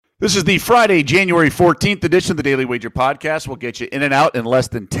This is the Friday, January 14th edition of the Daily Wager Podcast. We'll get you in and out in less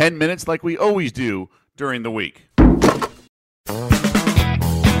than 10 minutes like we always do during the week.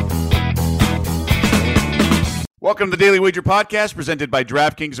 Welcome to the Daily Wager Podcast, presented by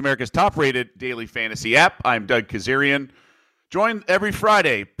DraftKings, America's top-rated daily fantasy app. I'm Doug Kazarian, joined every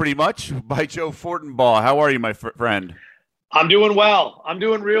Friday, pretty much, by Joe Fortenbaugh. How are you, my friend? I'm doing well. I'm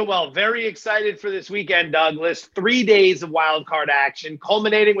doing real well. Very excited for this weekend, Douglas. 3 days of wild card action,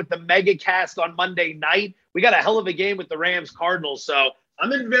 culminating with the mega cast on Monday night. We got a hell of a game with the Rams Cardinals, so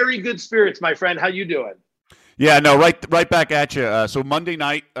I'm in very good spirits, my friend. How you doing? Yeah, no, right back at you. So Monday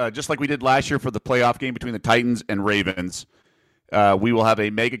night, just like we did last year for the playoff game between the Titans and Ravens, we will have a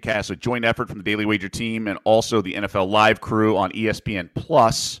mega cast, a joint effort from the Daily Wager team and also the NFL Live crew on ESPN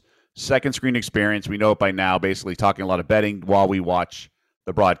Plus. Second screen experience. We know it by now, basically talking a lot of betting while we watch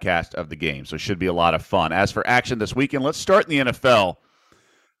the broadcast of the game. So it should be a lot of fun. As for action this weekend, let's start in the NFL.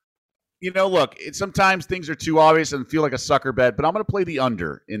 You know, look, sometimes things are too obvious and feel like a sucker bet, but I'm going to play the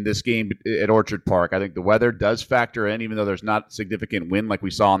under in this game at Orchard Park. I think the weather does factor in, even though there's not significant wind like we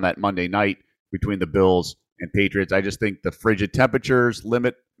saw on that Monday night between the Bills and Patriots. I just think the frigid temperatures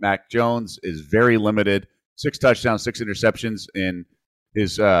limit Mac Jones is very limited. 6 touchdowns, 6 interceptions in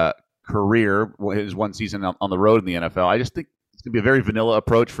his career, his one season on the road in the NFL. I just think it's going to be a very vanilla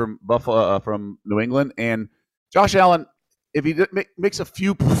approach from Buffalo, from New England. And Josh Allen, if he makes a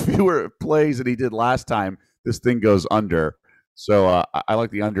few fewer plays than he did last time, this thing goes under. So I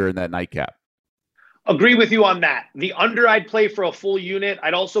like the under in that nightcap. Agree with you on that. The under I'd play for a full unit.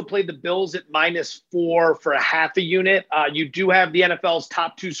 I'd also play the Bills at -4 for a half a unit. You do have the NFL's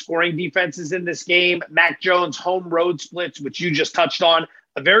top 2 scoring defenses in this game. Mac Jones' home road splits, which you just touched on,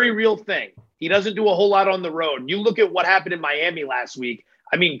 a very real thing. He doesn't do a whole lot on the road. You look at what happened in Miami last week.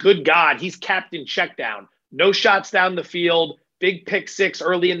 I mean, good God, he's capped in check down. No shots down the field, big pick 6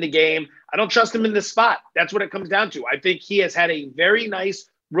 early in the game. I don't trust him in this spot. That's what it comes down to. I think he has had a very nice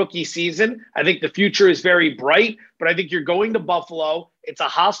rookie season. I think the future is very bright, but I think you're going to Buffalo. It's a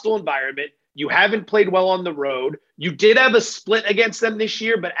hostile environment. You haven't played well on the road. You did have a split against them this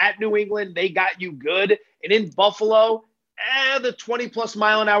year, but at New England, they got you good. And in Buffalo, the 20-plus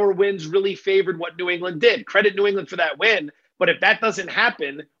mile-an-hour winds really favored what New England did. Credit New England for that win. But if that doesn't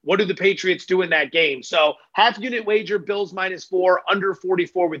happen, what do the Patriots do in that game? So half-unit wager, Bills -4, under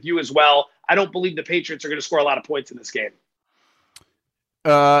 44 with you as well. I don't believe the Patriots are going to score a lot of points in this game.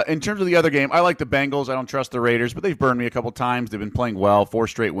 In terms of the other game, I like the Bengals. I don't trust the Raiders, but they've burned me a couple times. They've been playing well, 4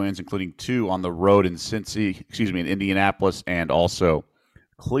 straight wins, including 2 on the road in in Indianapolis and also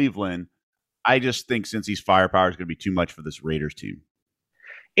Cleveland. I just think Cincy's firepower is going to be too much for this Raiders team.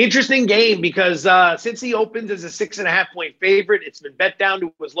 Interesting game because Cincy opens as a 6.5-point favorite. It's been bet down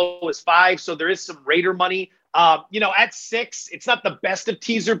to as low as 5, so there is some Raider money. At 6, it's not the best of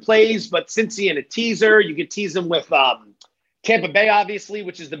teaser plays, but Cincy in a teaser, you could tease them with Tampa Bay, obviously,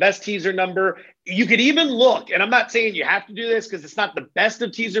 which is the best teaser number. You could even look, and I'm not saying you have to do this because it's not the best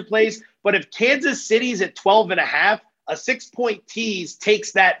of teaser plays, but if Kansas City's at 12.5, a 6-point tease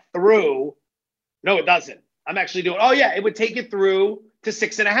takes that through. No, it doesn't. I'm actually doing, it would take it through to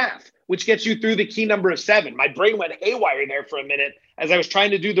 6.5, which gets you through the key number of 7. My brain went haywire there for a minute as I was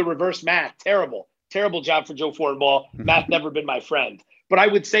trying to do the reverse math. Terrible job for Joe Fortenbaugh. Math never been my friend. But I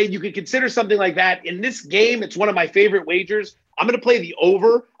would say you could consider something like that. In this game, it's one of my favorite wagers. I'm going to play the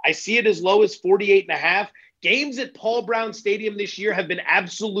over. I see it as low as 48.5. Games at Paul Brown Stadium this year have been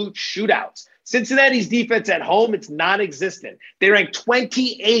absolute shootouts. Cincinnati's defense at home, it's non-existent. They rank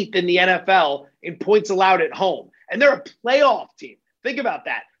 28th in the NFL in points allowed at home. And they're a playoff team. Think about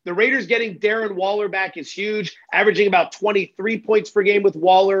that. The Raiders getting Darren Waller back is huge, averaging about 23 points per game with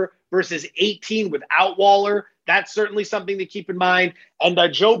Waller versus 18 without Waller. That's certainly something to keep in mind. And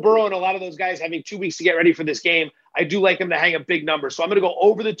Joe Burrow and a lot of those guys having 2 weeks to get ready for this game, I do like them to hang a big number. So I'm going to go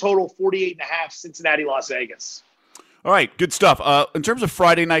over the total, 48.5, Cincinnati, Las Vegas. All right, good stuff. In terms of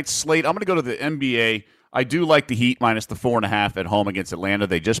Friday night slate, I'm going to go to the NBA. I do like the Heat minus the 4.5 at home against Atlanta.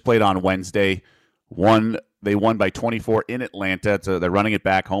 They just played on Wednesday. They won by 24 in Atlanta. So they're running it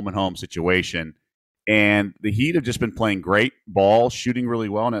back, home and home situation. And the Heat have just been playing great ball, shooting really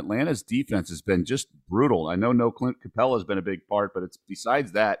well. And Atlanta's defense has been just brutal. I know no Clint Capella has been a big part, but it's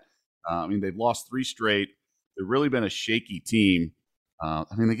besides that. They've lost 3 straight. They've really been a shaky team.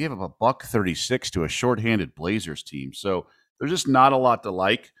 They gave up a $136 to a shorthanded Blazers team. So there's just not a lot to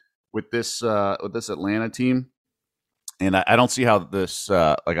like with this Atlanta team. And I don't see how this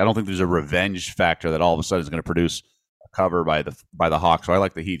I don't think there's a revenge factor that all of a sudden is going to produce a cover by the Hawks. So I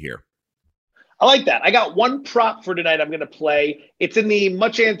like the Heat here. I like that. I got one prop for tonight I'm going to play. It's in the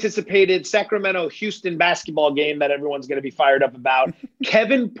much anticipated Sacramento-Houston basketball game that everyone's going to be fired up about.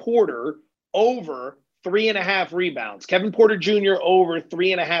 Kevin Porter over 3.5 rebounds. Kevin Porter Jr. over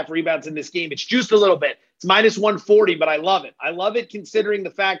 3.5 rebounds in this game. It's juiced a little bit. It's minus 140, but I love it. I love it considering the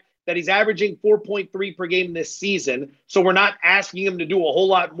fact that he's averaging 4.3 per game this season. So we're not asking him to do a whole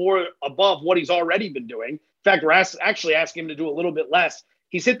lot more above what he's already been doing. In fact, we're actually asking him to do a little bit less.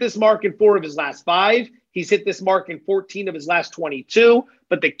 He's hit this mark in 4 of his last 5. He's hit this mark in 14 of his last 22.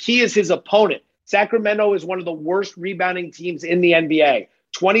 But the key is his opponent. Sacramento is one of the worst rebounding teams in the NBA.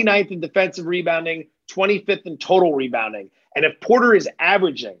 29th in defensive rebounding, 25th in total rebounding. And if Porter is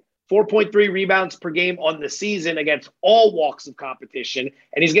averaging 4.3 rebounds per game on the season against all walks of competition,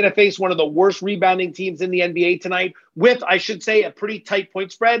 and he's going to face one of the worst rebounding teams in the NBA tonight with, I should say, a pretty tight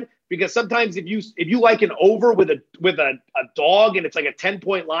point spread. Because sometimes if you like an over with a dog and it's like a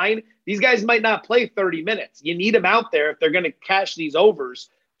 10-point line, these guys might not play 30 minutes. You need them out there if they're going to cash these overs.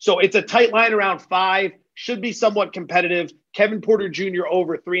 So it's a tight line around 5, should be somewhat competitive. Kevin Porter Jr.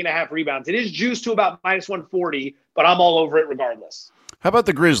 over 3.5 rebounds. It is juiced to about minus 140, but I'm all over it regardless. How about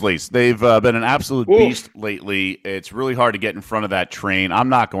the Grizzlies? They've been an absolute beast lately. It's really hard to get in front of that train. I'm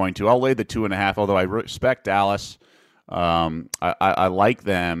not going to. I'll lay the 2.5, although I respect Dallas. I like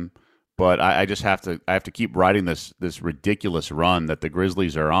them. But I just have to keep riding this ridiculous run that the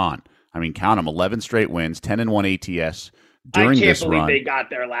Grizzlies are on. I mean, count them: 11 straight wins, 10-1 ATS during this run. I can't believe they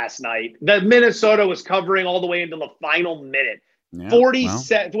got there last night. The Minnesota was covering all the way into the final minute. Yeah,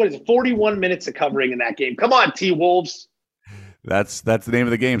 41 minutes of covering in that game. Come on, T-Wolves. That's the name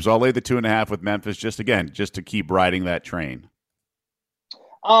of the game. So I'll lay the 2.5 with Memphis just to keep riding that train.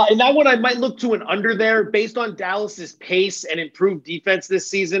 And that one I might look to an under there based on Dallas's pace and improved defense this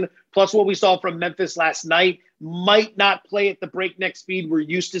season, plus what we saw from Memphis last night. Might not play at the breakneck speed we're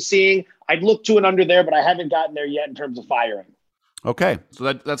used to seeing. I'd look to an under there, but I haven't gotten there yet in terms of firing. Okay, so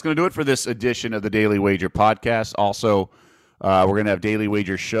that's going to do it for this edition of the Daily Wager podcast. Also, we're going to have Daily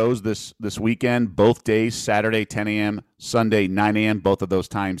Wager shows this weekend, both days, Saturday 10 a.m., Sunday 9 a.m., both of those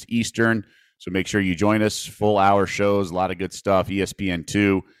times Eastern. So make sure you join us. Full hour shows, a lot of good stuff,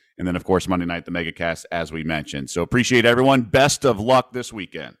 ESPN2, and then, of course, Monday night, the MegaCast, as we mentioned. So appreciate everyone. Best of luck this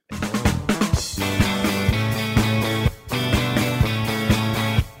weekend.